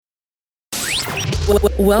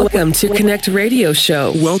Welcome to Connect Radio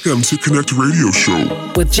Show. Welcome to Connect Radio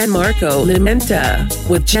Show with Gianmarco Limenta.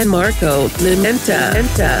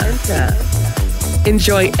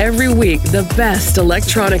 Enjoy every week the best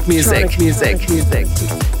electronic music.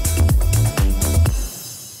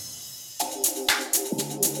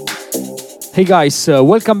 Hey guys,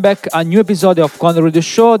 welcome back a new episode of Connect Radio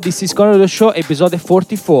Show. This is Connect Radio Show episode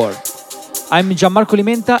 44. I'm Gianmarco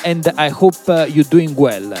Limenta and I hope you're doing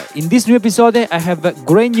well. In this new episode I have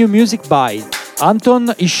great new music by Anton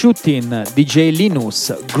Ishutin, DJ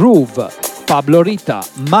Linus, Groove, Pablo Rita,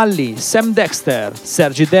 Malli, Sam Dexter,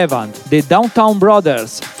 Sergi Devant, The Downtown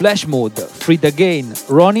Brothers, Flash Mood, Frida Gain,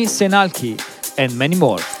 Ronnie Senalki, and many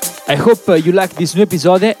more. I hope you like this new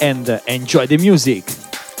episode and enjoy the music.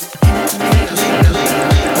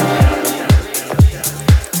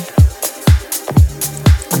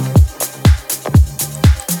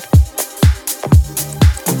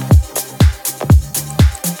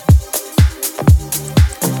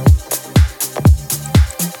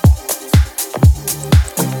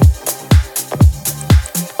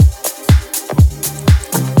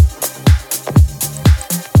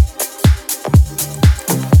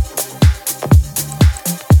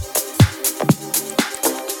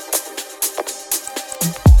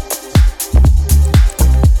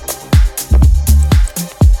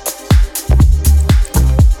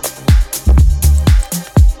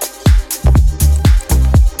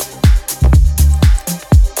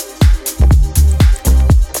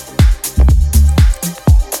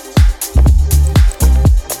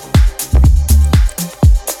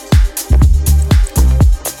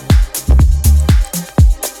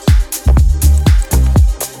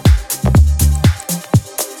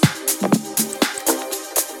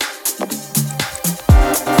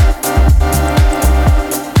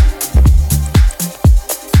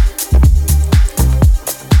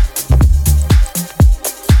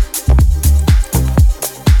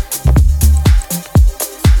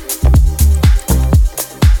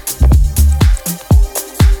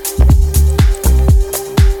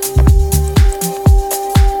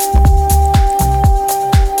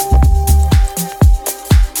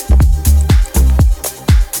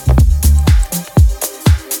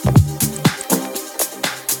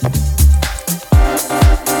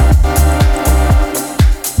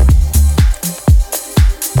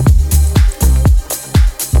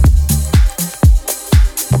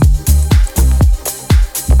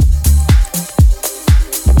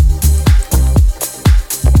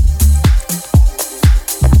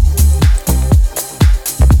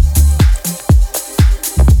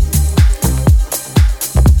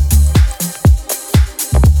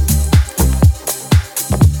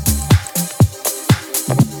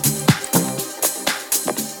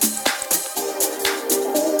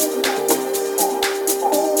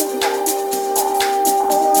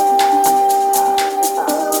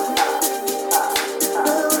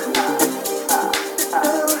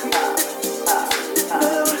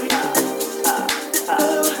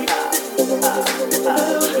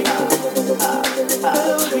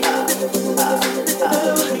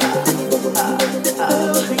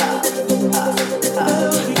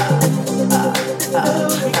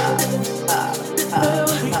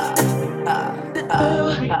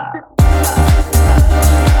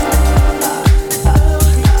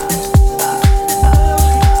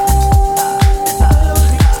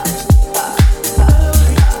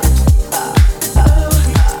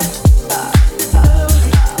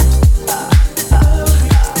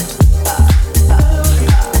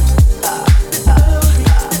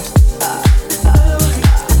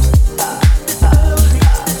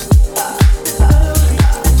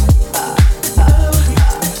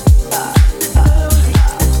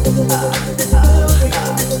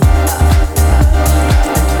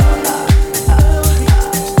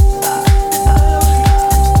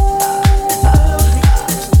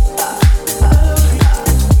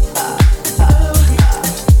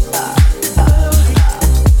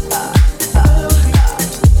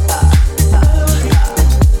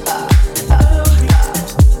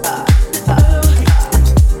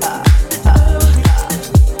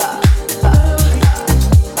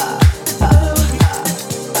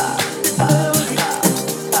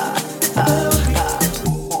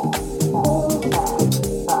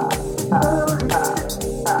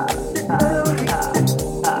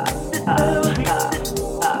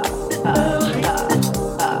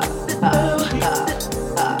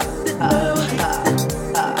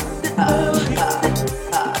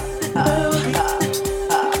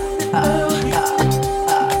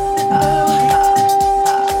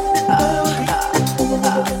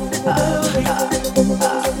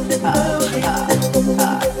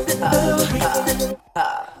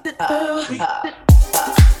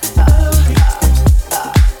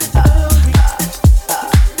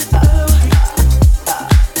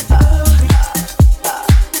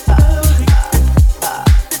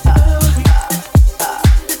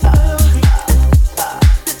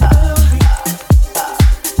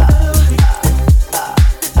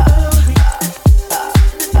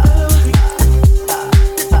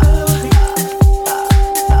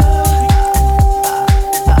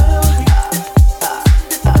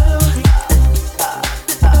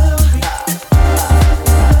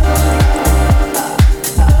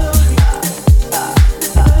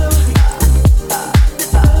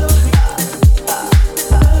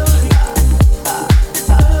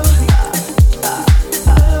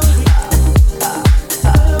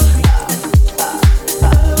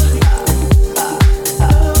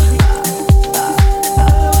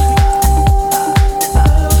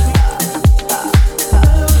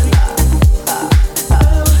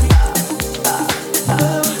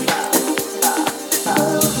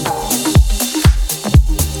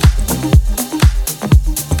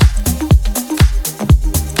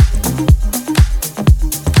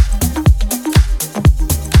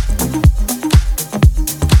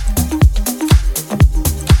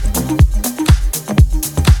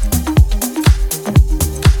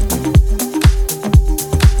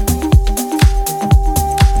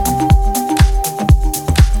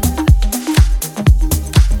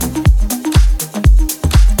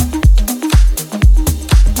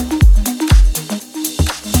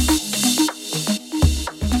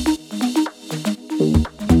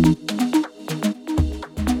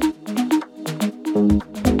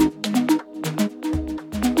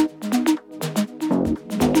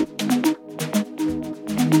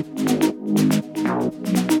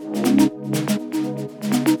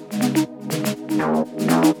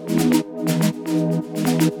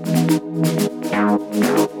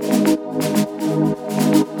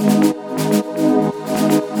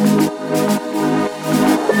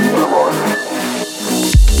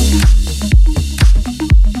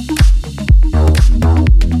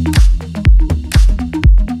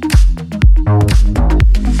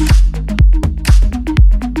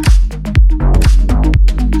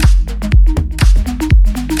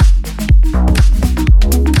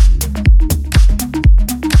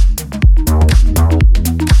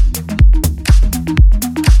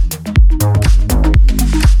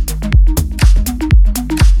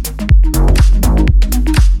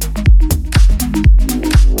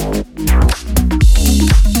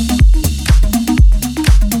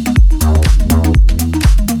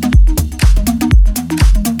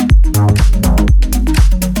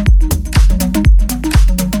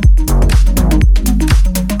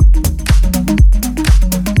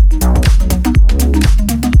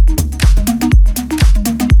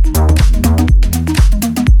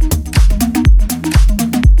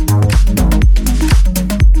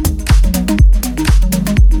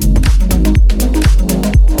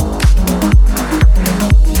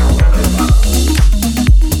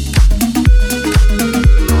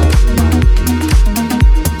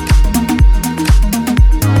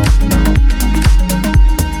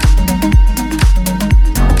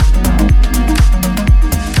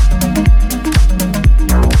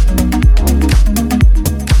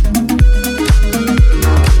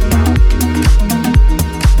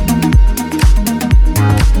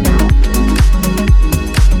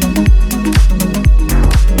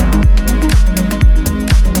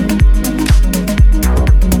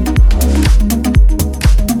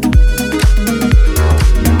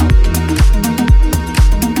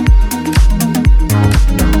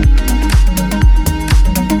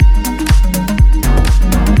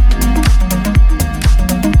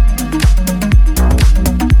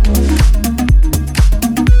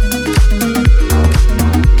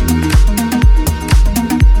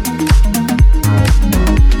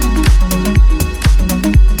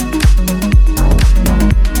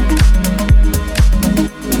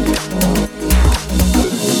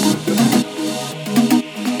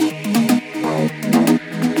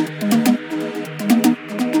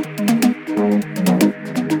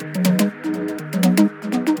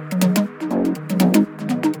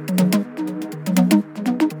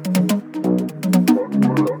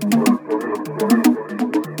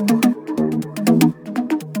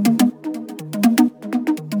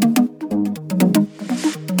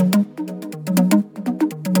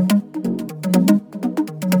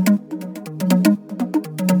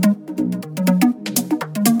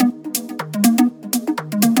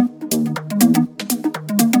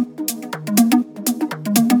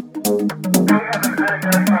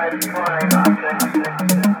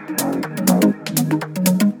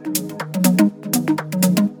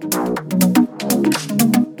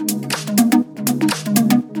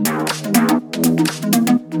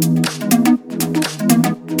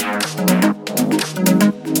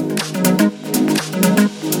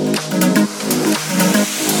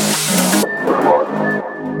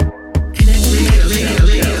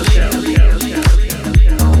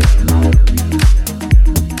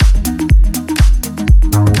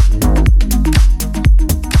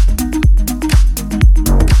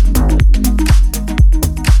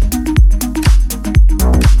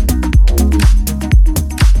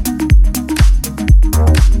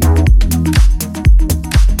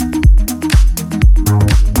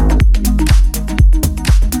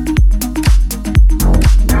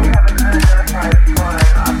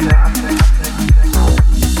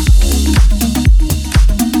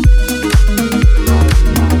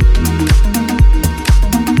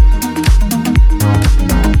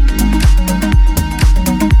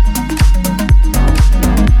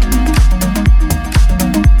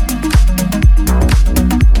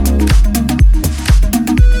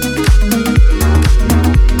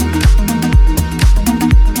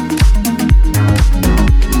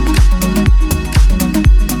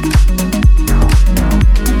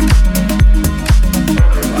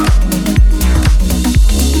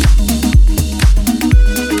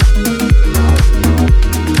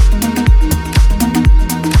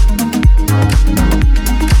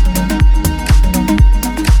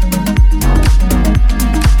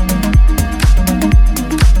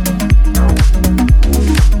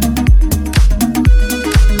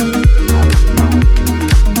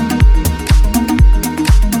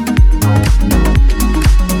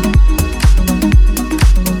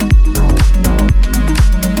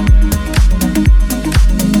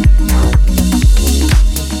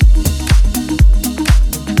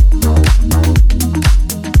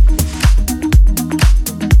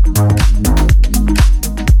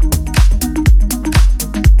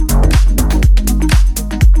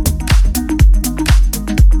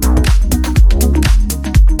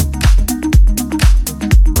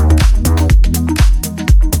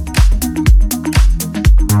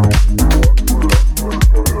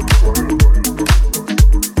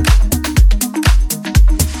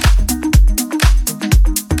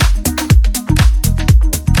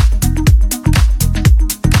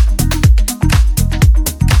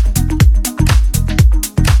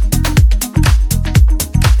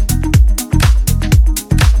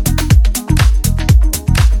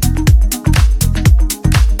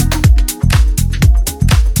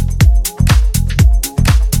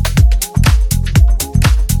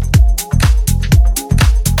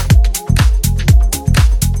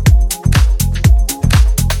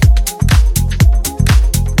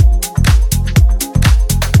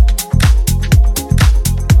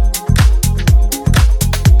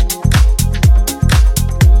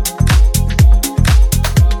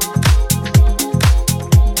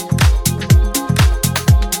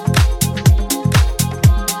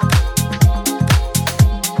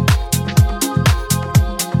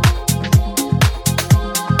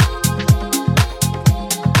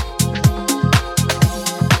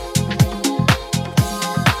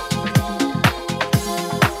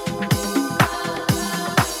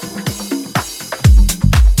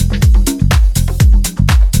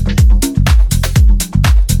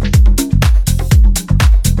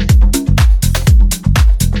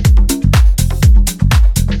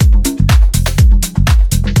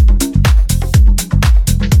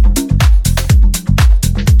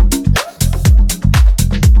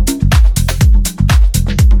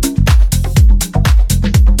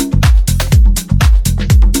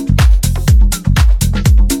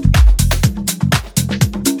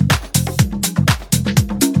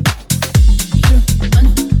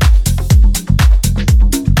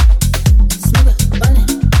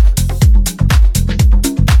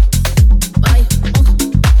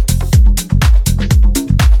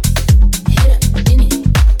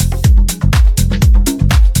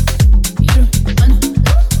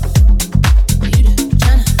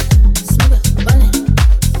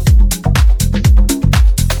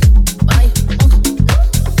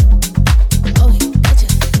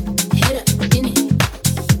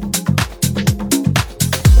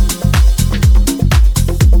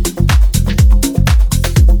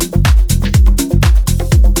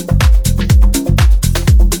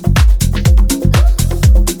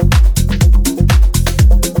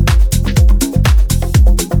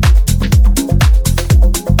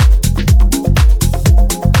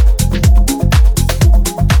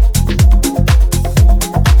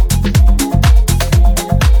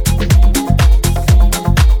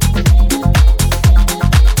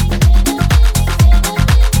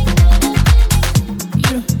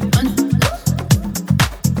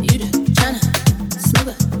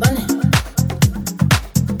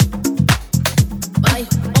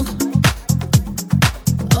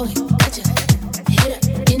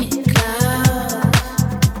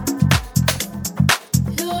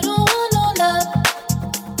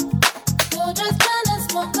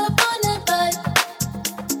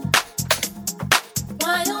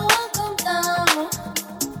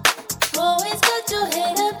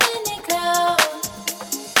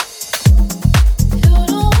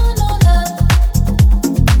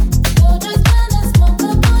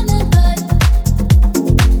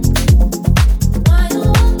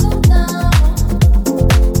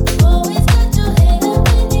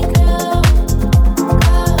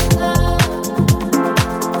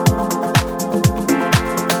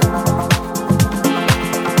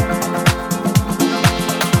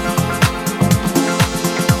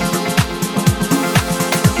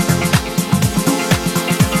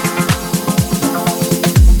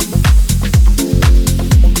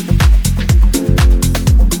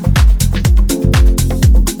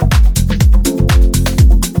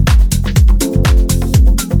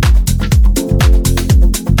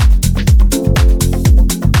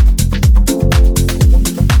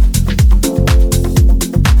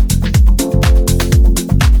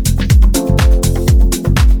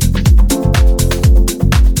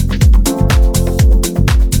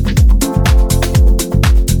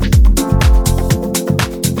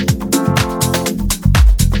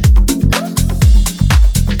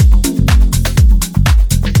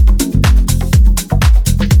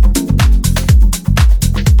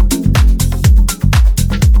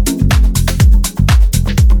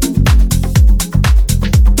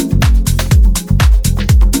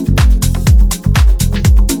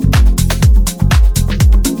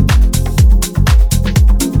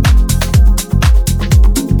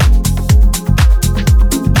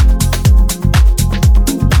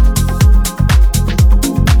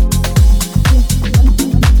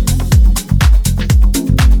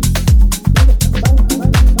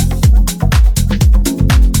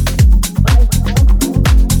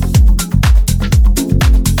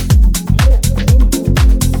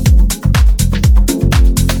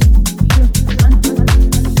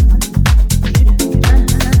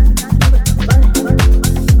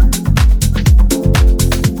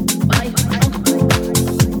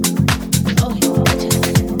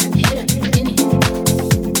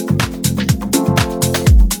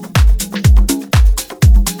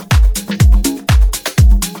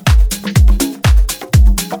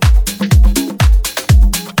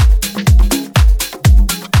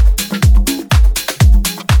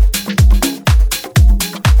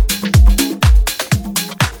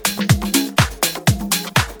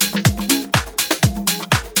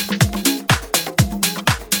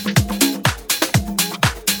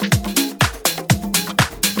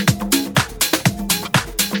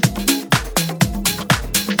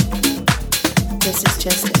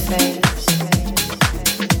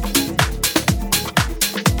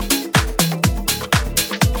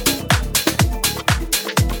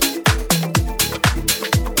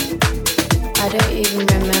 even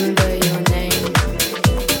remember your name.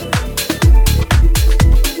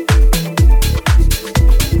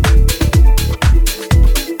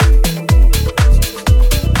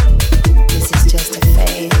 This is just a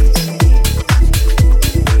phase.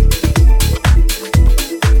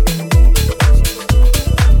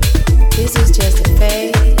 This is just a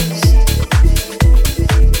phase.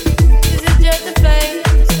 This is just a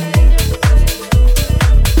phase.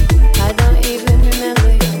 I don't even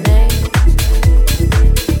remember your name.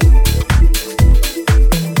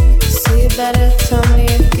 So you better tell me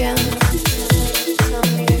again. Tell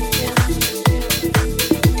me again.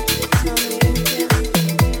 Tell me again.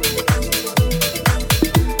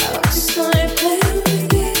 I was trying to play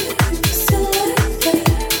with you, so like that.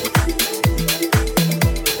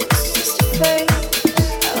 It's just a phase.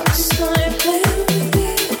 I was trying to play with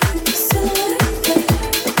you, so like that.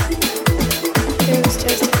 It was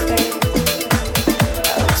just a phase.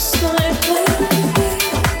 I was trying to play with you,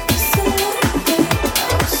 so like that.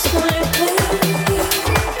 I was trying to play with you,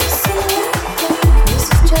 so like that. This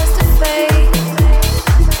is just a phase.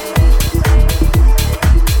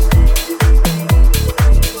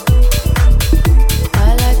 I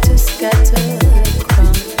like to scatter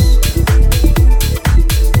crumbs.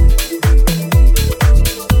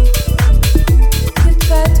 You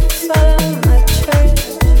try to follow my trail.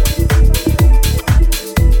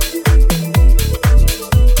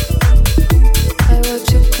 I watch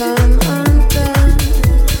you come undone.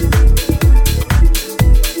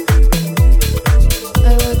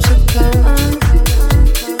 I watch you come undone.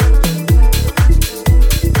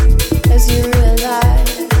 As you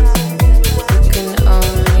realize you can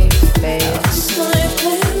only fail. So I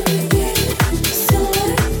play with you, so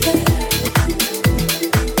like that.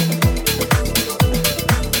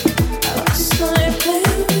 So I play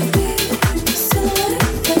with you, so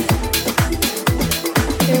like that.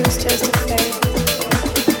 It was just a phase.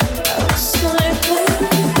 So I play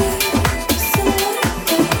with you, so like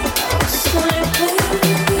that. So I play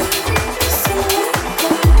with you, so like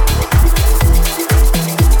that.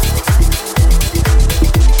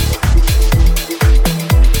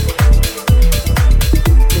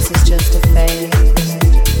 This is just a phase.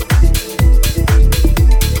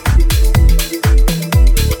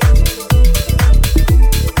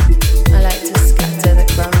 I like to scatter the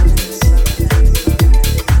crumbs.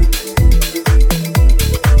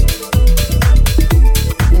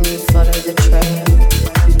 And you follow the trail.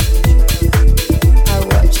 I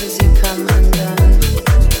watch as you come undone.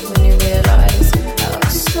 When you realize I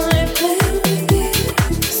was trying to play with you,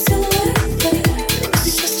 so like that. It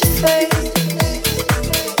was just a phase.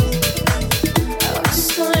 I was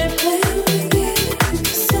trying to play with you,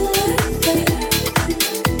 so like that.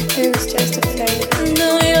 It was just a phase. No,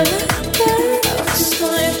 you're like that. I was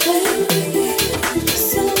trying to play with you,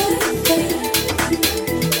 so like that.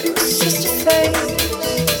 It was just a phase.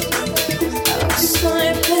 I was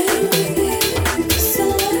trying to play with you, so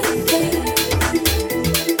like that.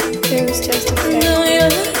 It was just a phase. No, you're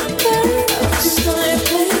like that. I was trying to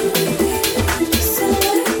play with you, so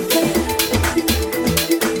like that.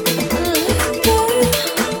 I like that.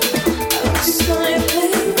 I was trying to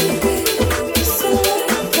play with you, so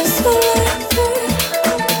like that. So like that.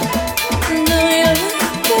 No, you're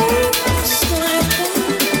like that. I was trying to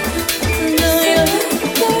play. No, you're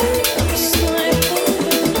like that. I was trying to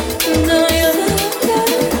play. No, you're like that.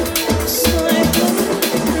 I was trying to play.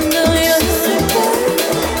 No, you're like that.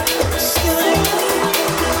 I was trying to play.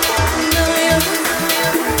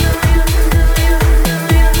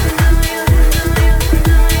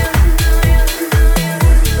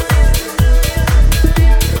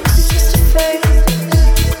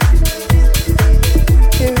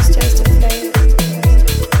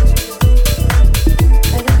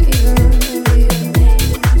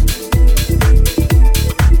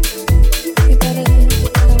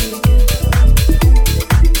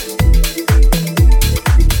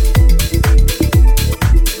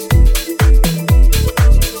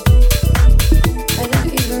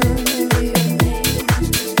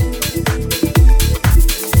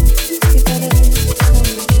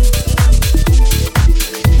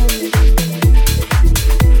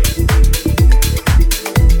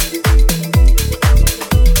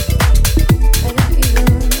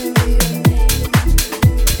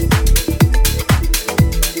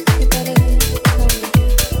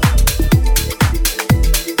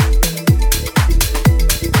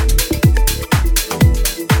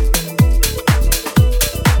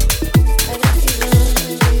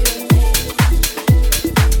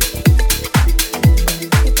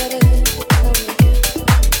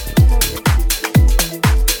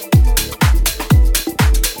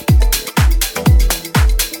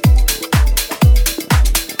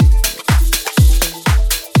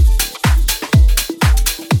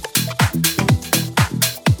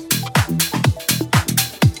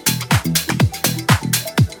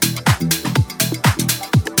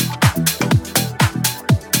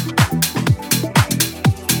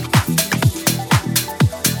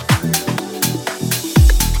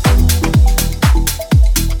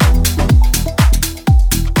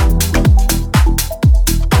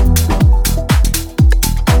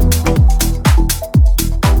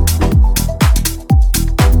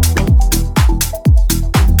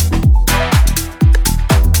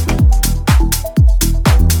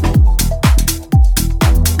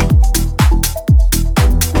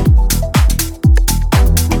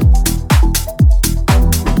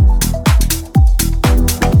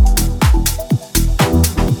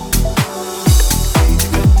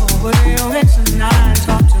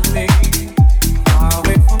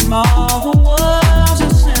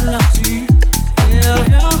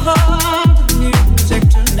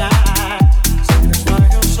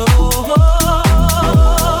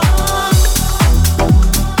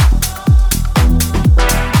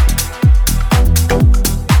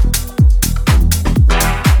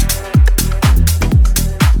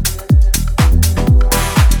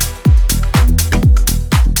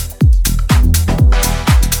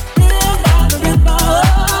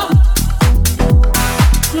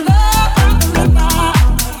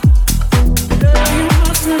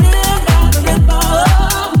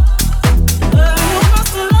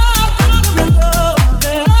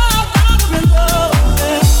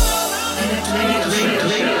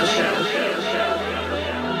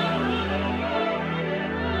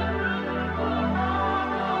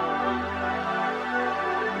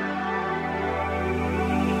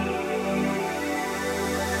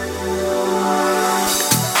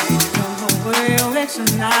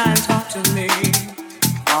 tonight, talk to me.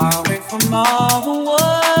 Far away from all the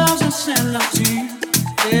world's insanity.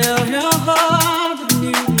 Fill your heart with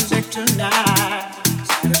music tonight.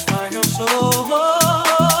 Satisfy your soul.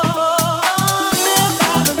 Live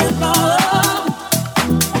by the rhythm.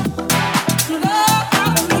 Live by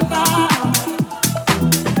the rhythm.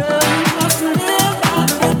 Girl, you must live by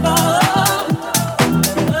the rhythm.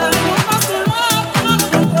 Girl, you must live by the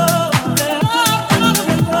rhythm. Live by the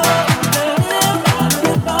rhythm. Live by the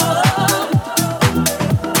rhythm.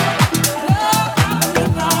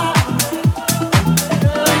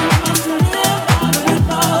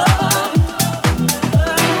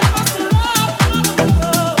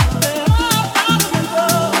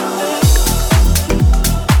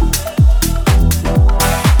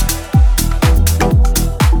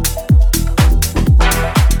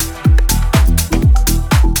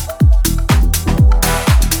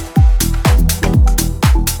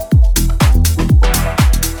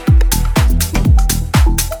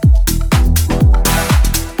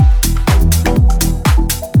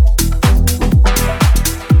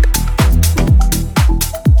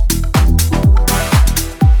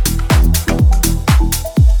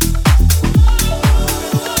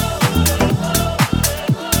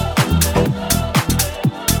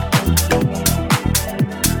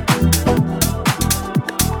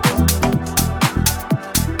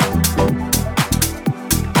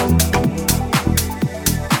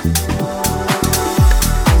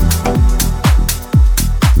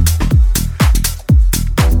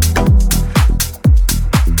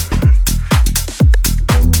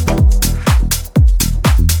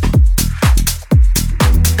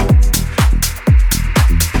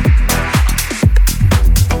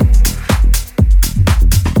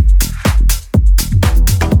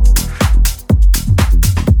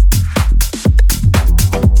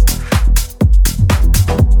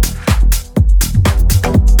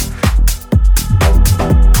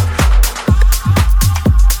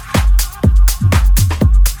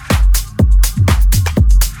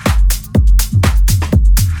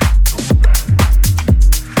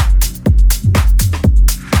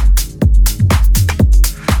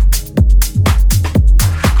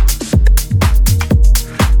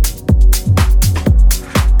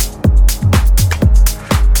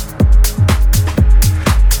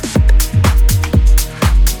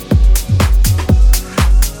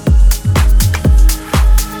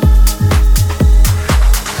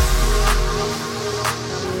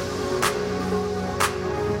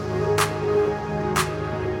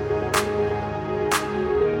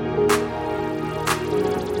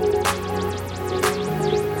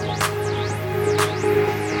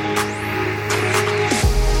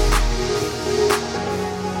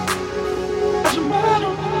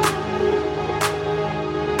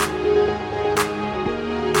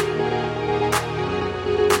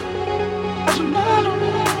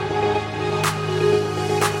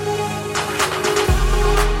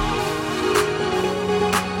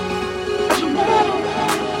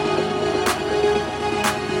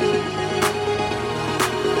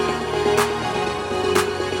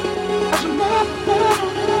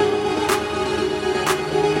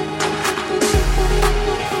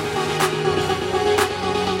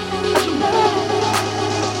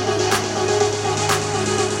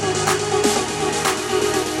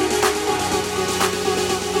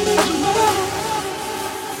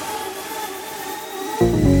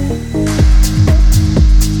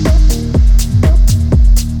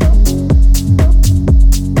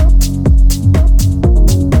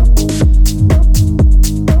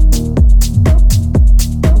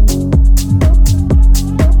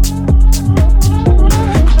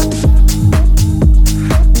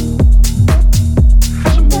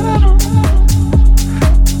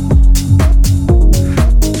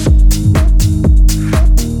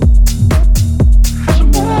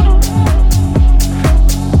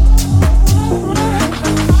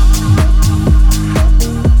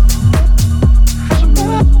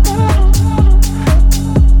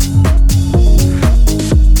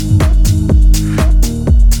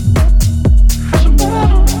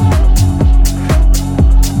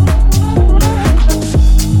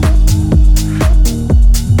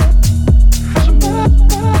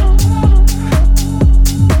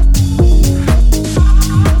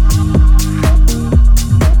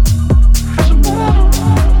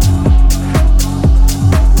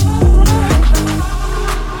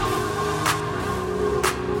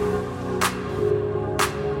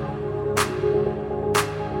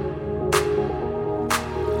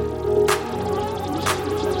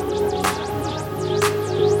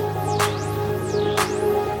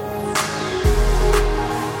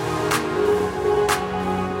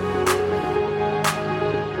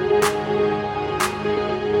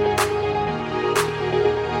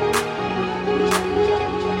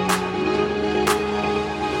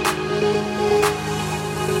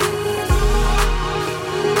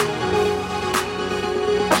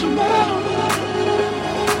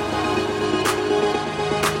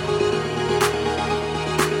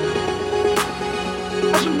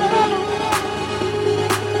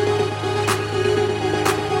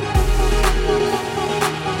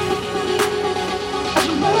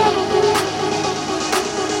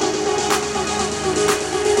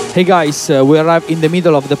 Hey guys, we arrive in the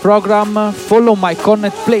middle of the program. Follow my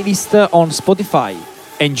Cornet playlist on Spotify.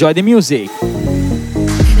 Enjoy the music.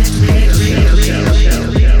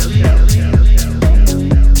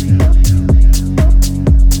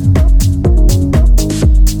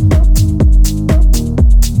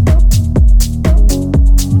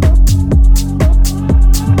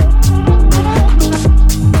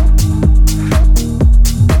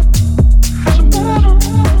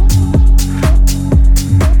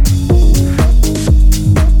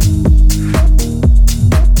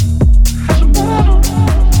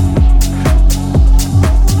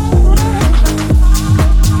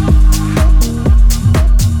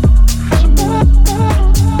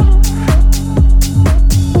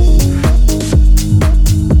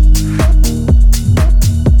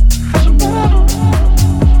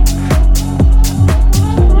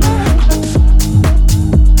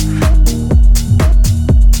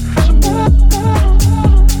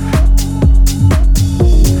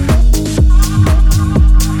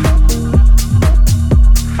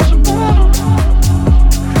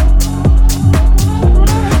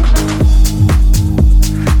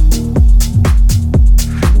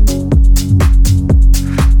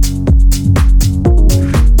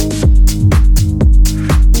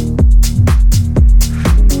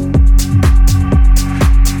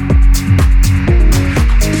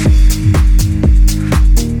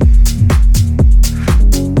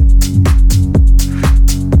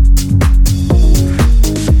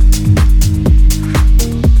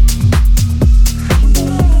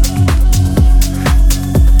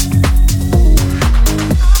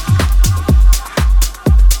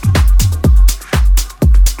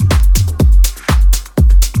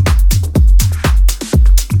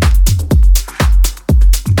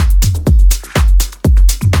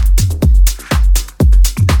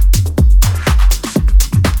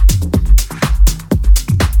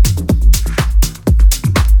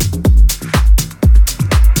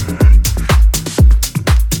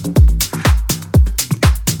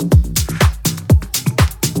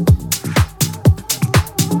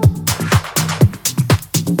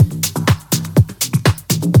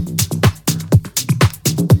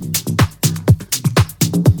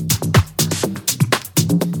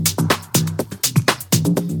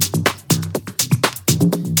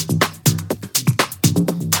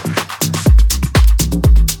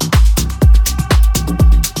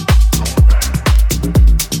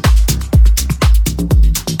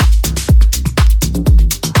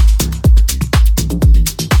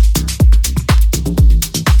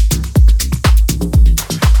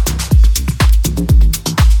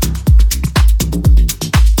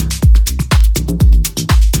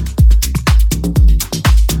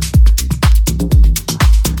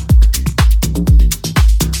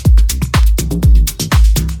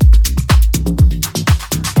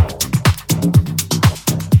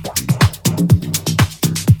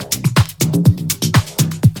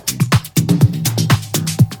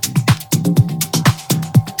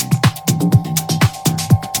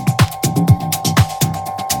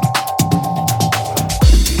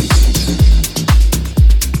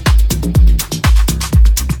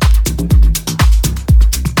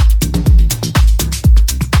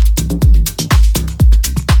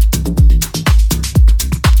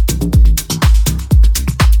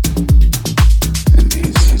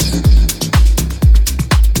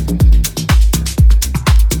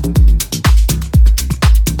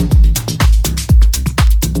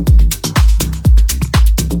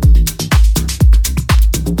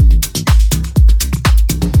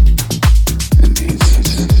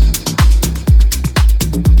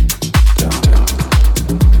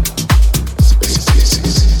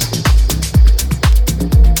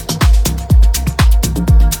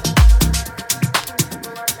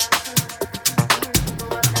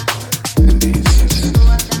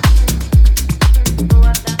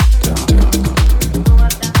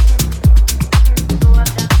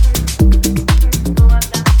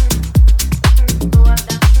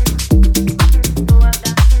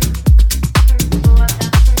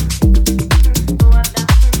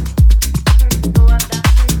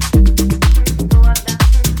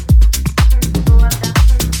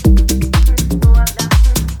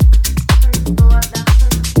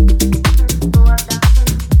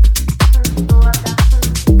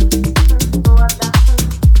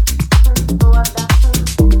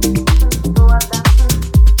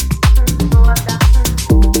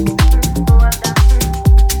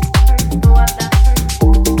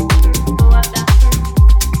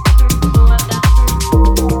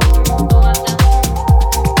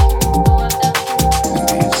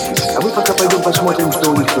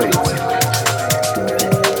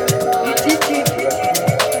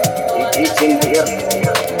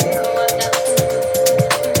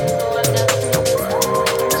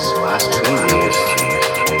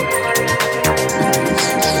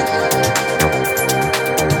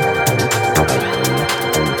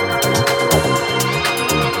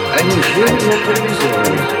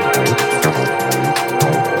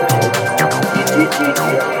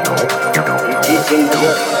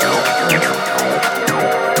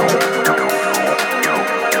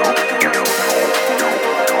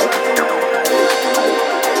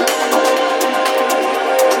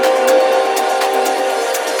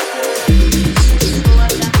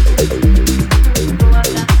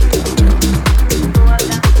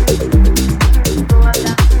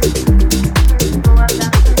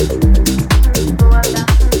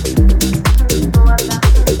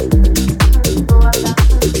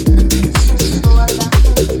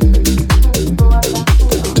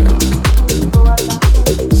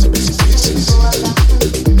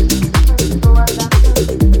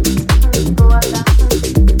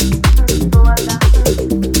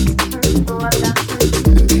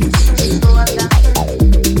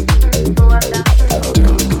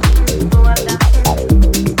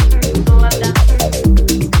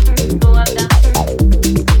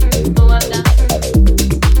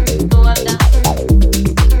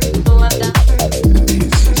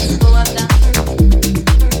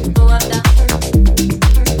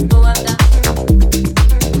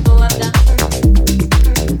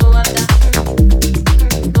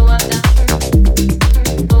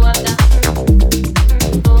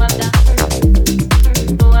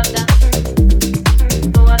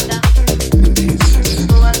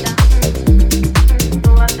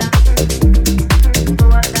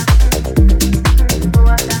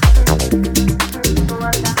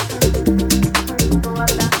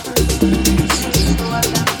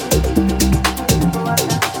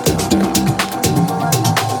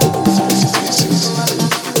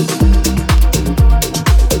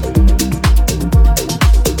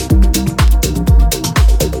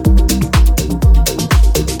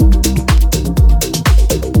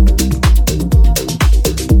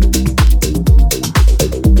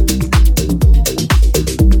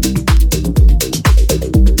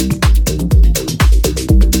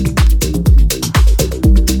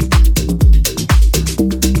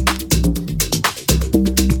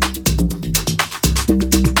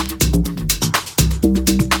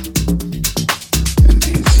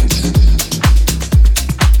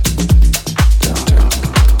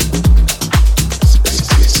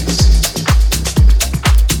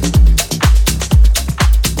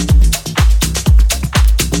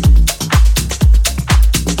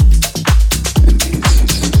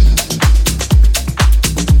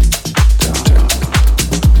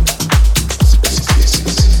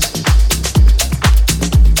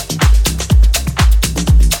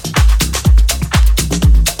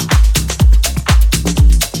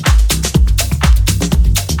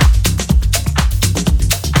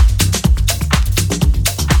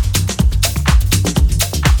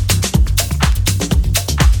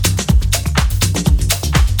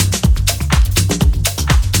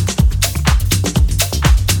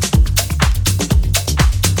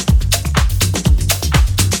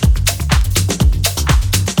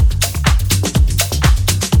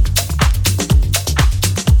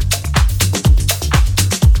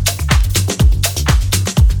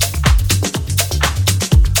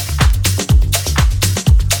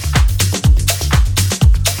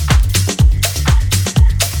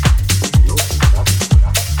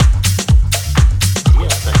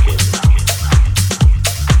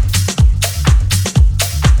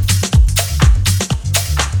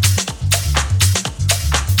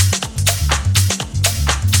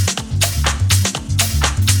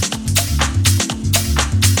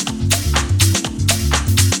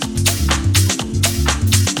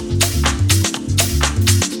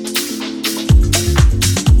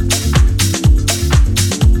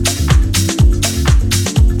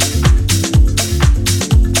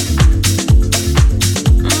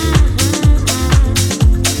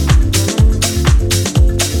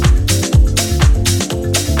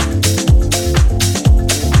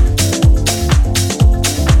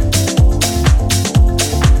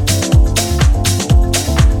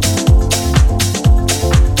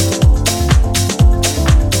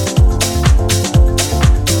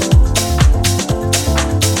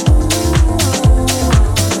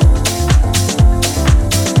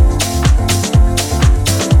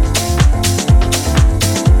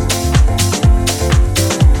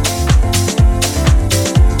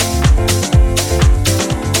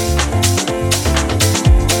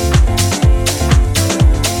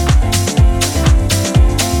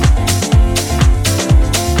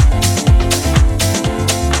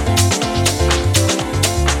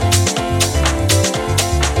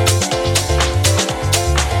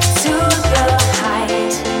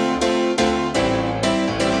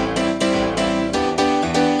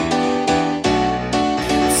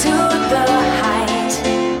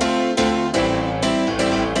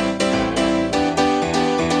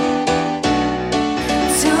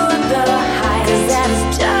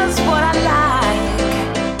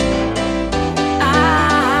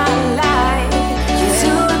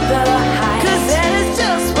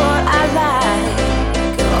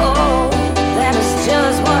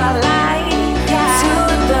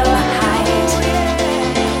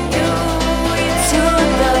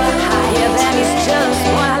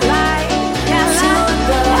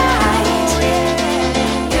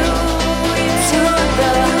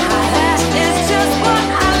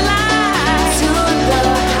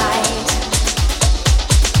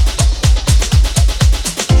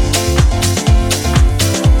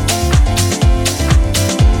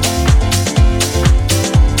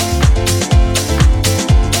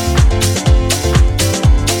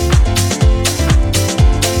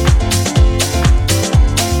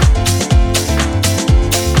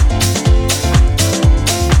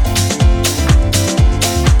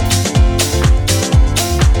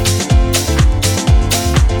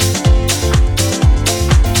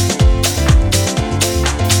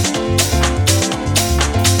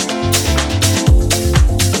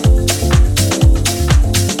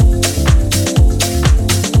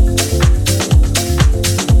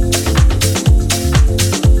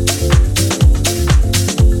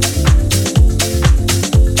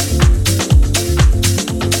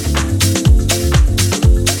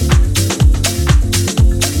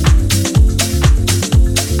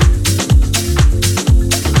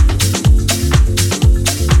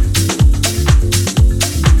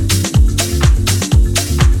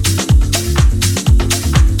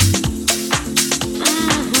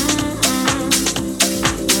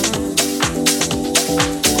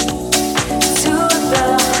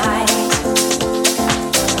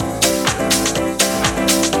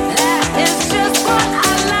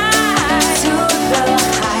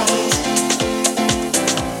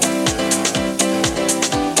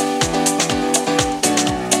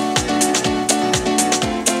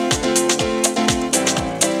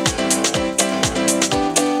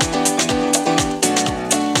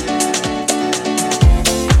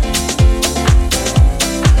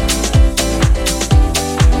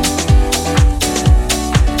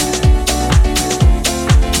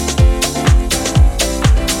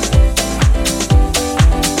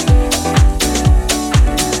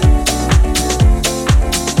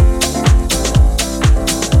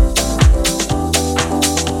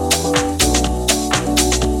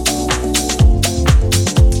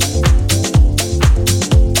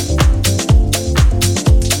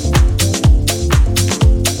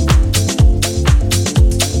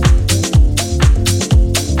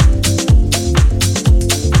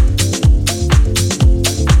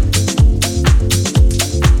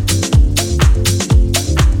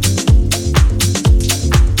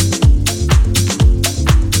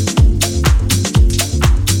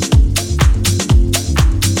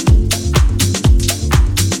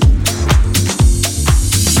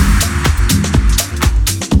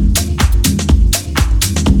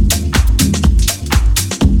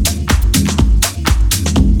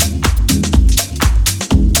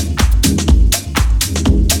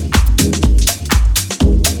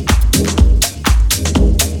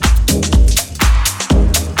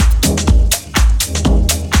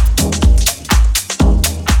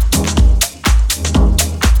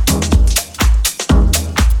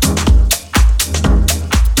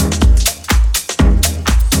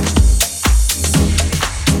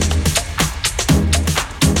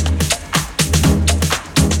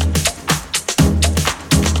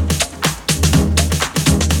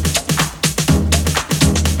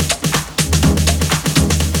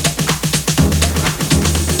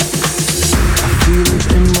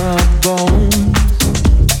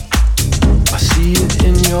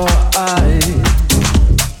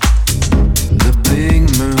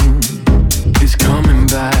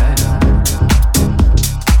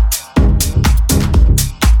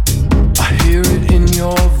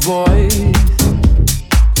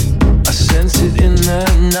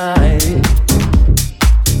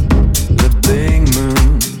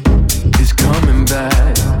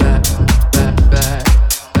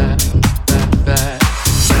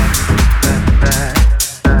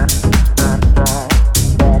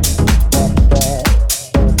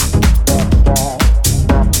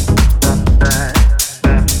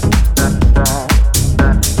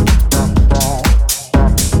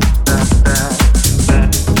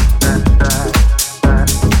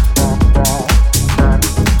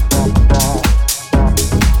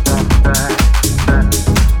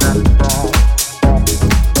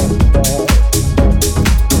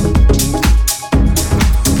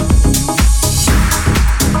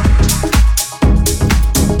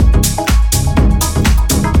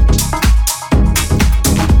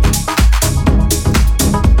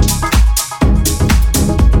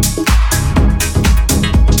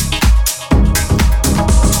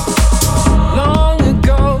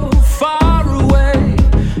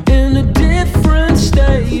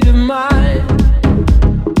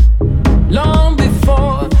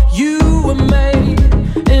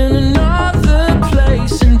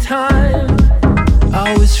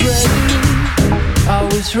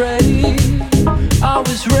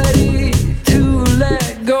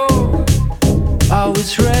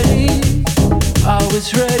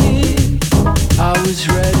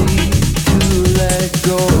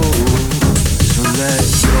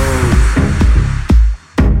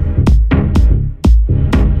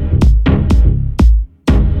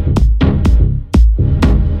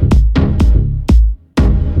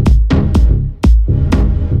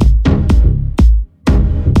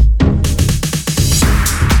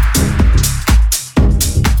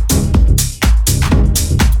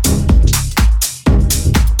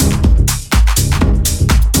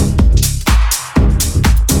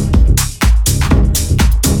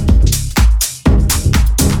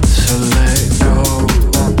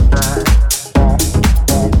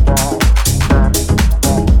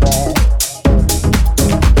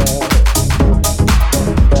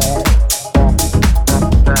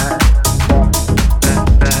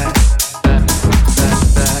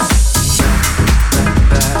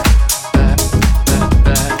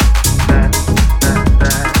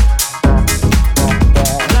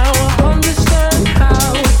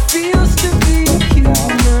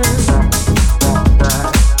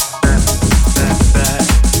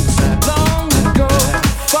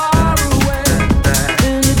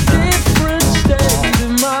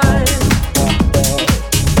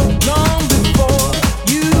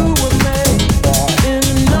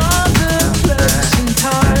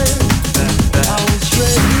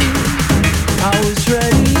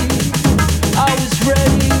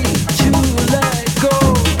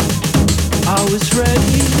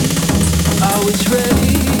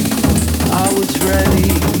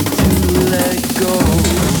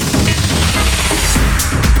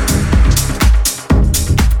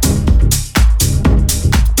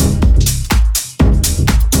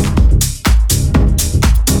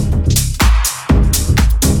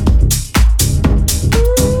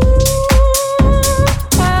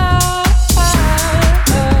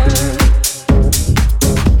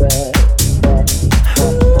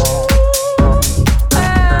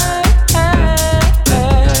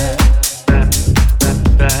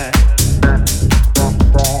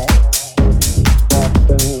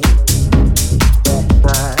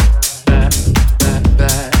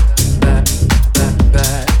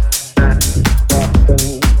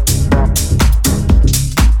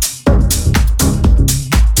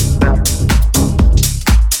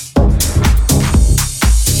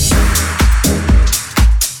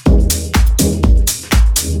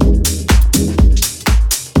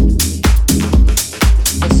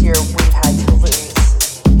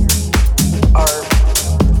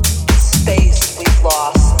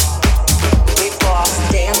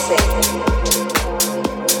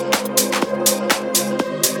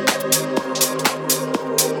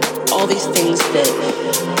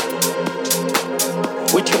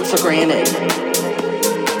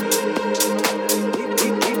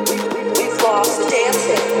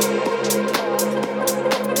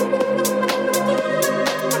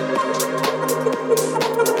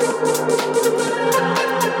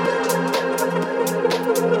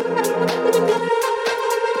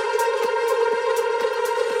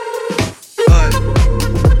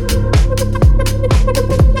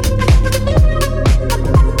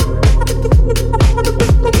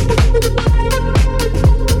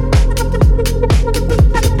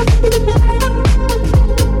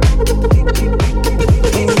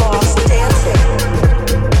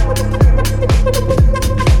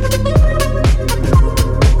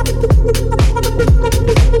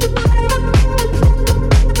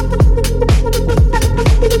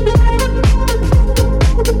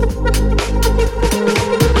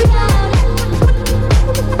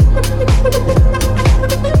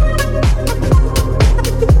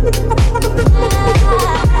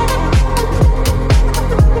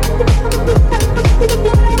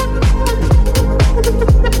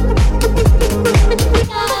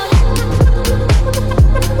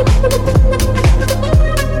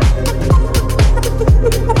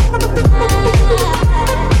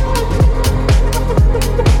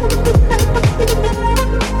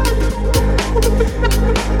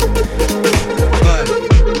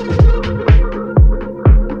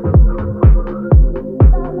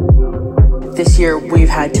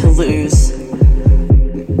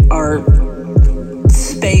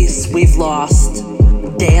 we've lost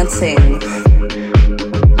dancing.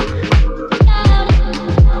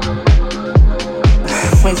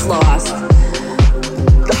 We've lost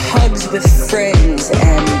the hugs with friends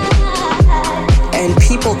and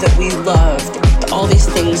people that we loved. All these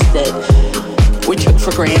things that we took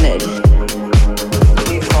for granted.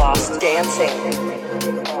 We've lost dancing.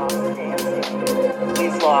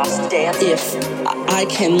 We've lost dancing. If I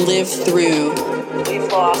can live through,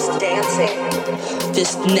 we've lost dancing.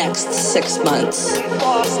 This next 6 months, we've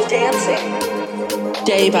lost dancing.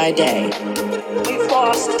 Day by day, we've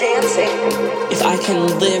lost dancing. If I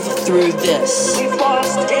can live through this, we've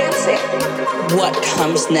lost dancing. What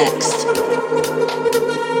comes next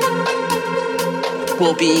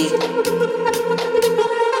will be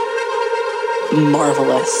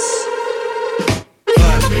marvelous.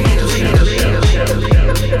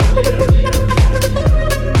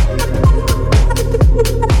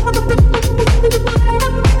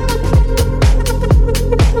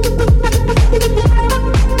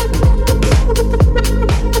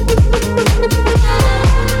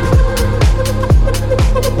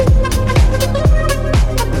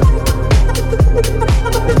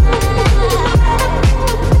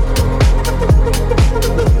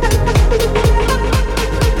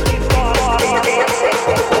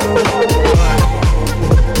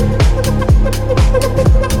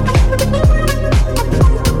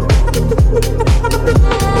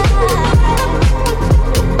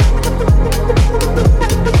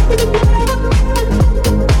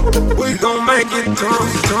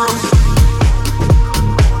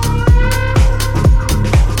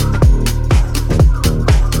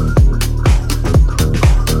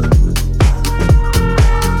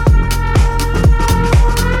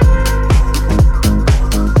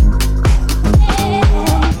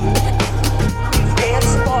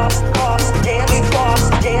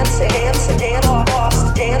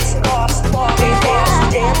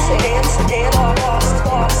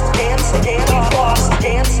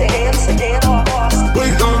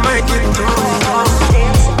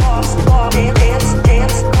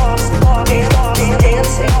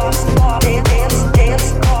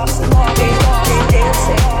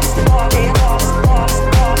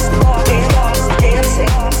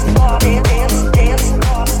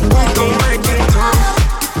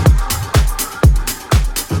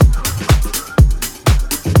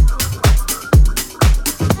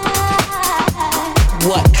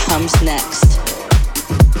 What comes next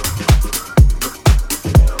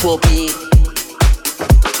will be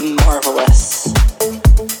marvelous.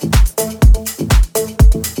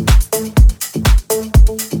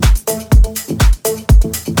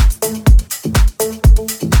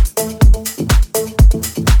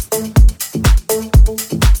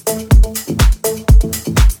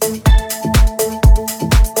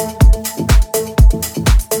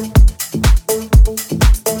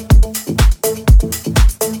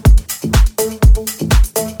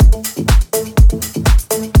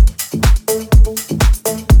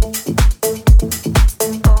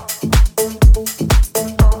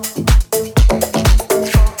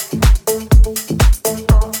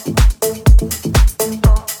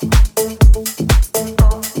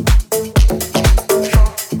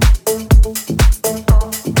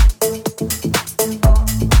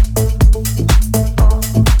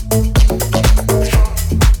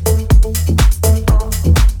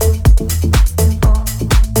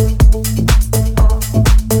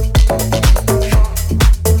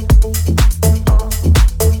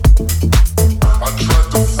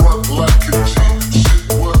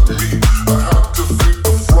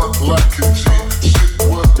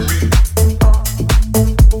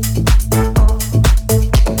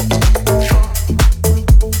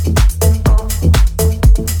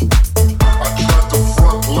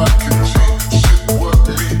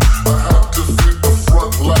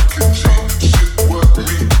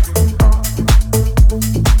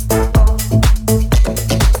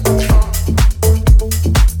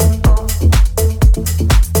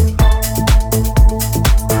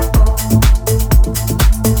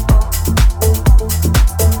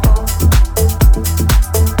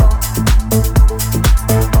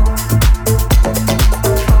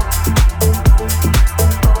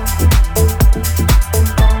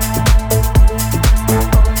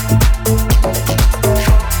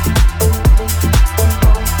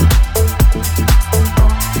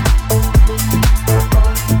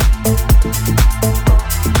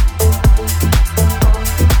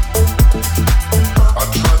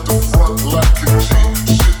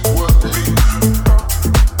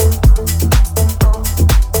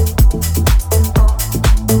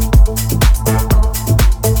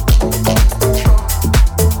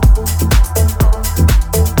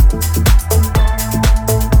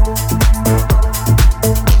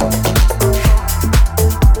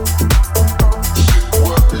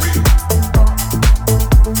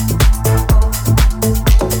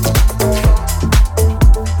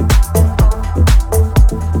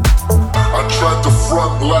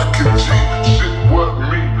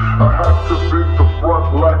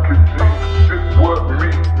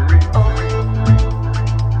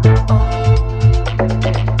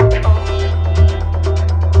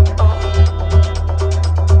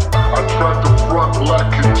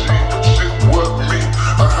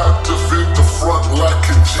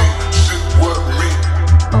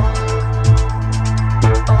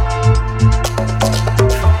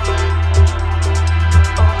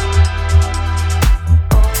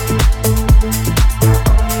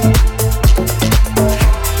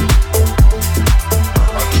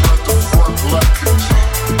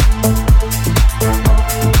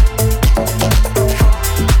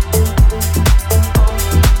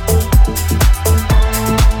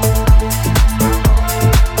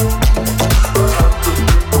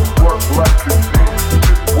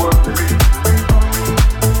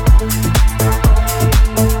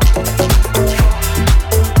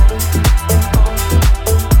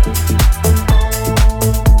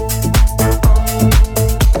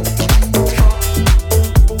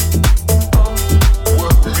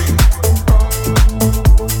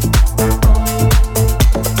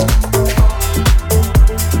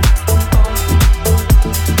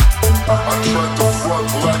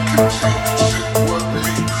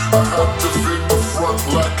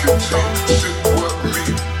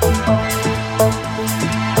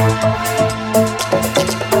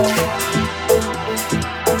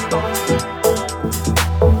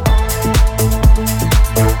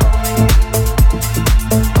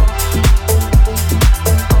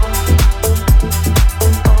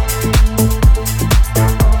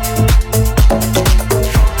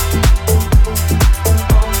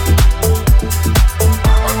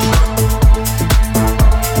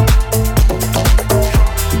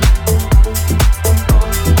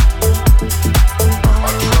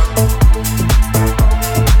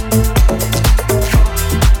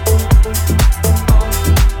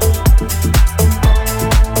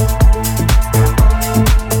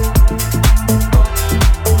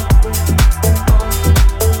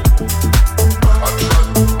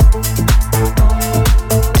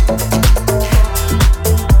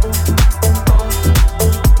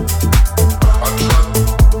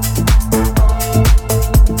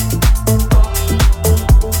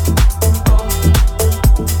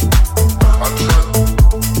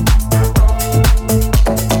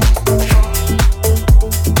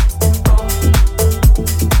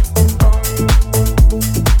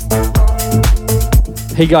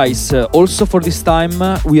 Hey guys, also for this time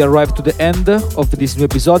we arrived to the end of this new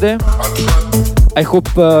episode. I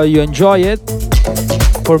hope you enjoy it.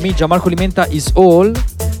 For me, Gianmarco Limenta is all.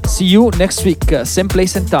 See you next week, same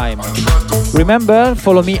place and time. Remember,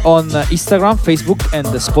 follow me on Instagram, Facebook and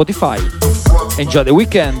Spotify. Enjoy the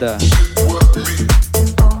weekend.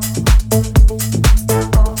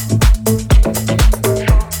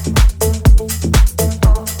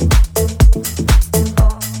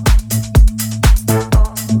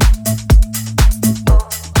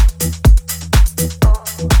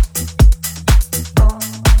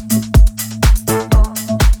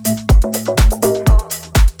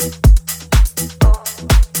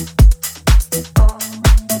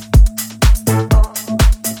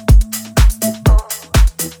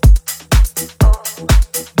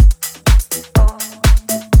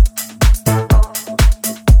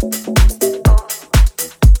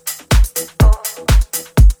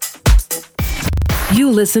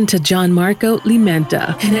 Listen to Gianmarco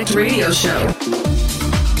Limenta Connect Radio Show.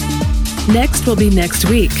 Next will be next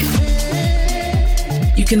week.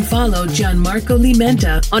 You can follow Gianmarco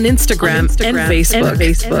Limenta on Instagram and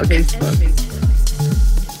Facebook.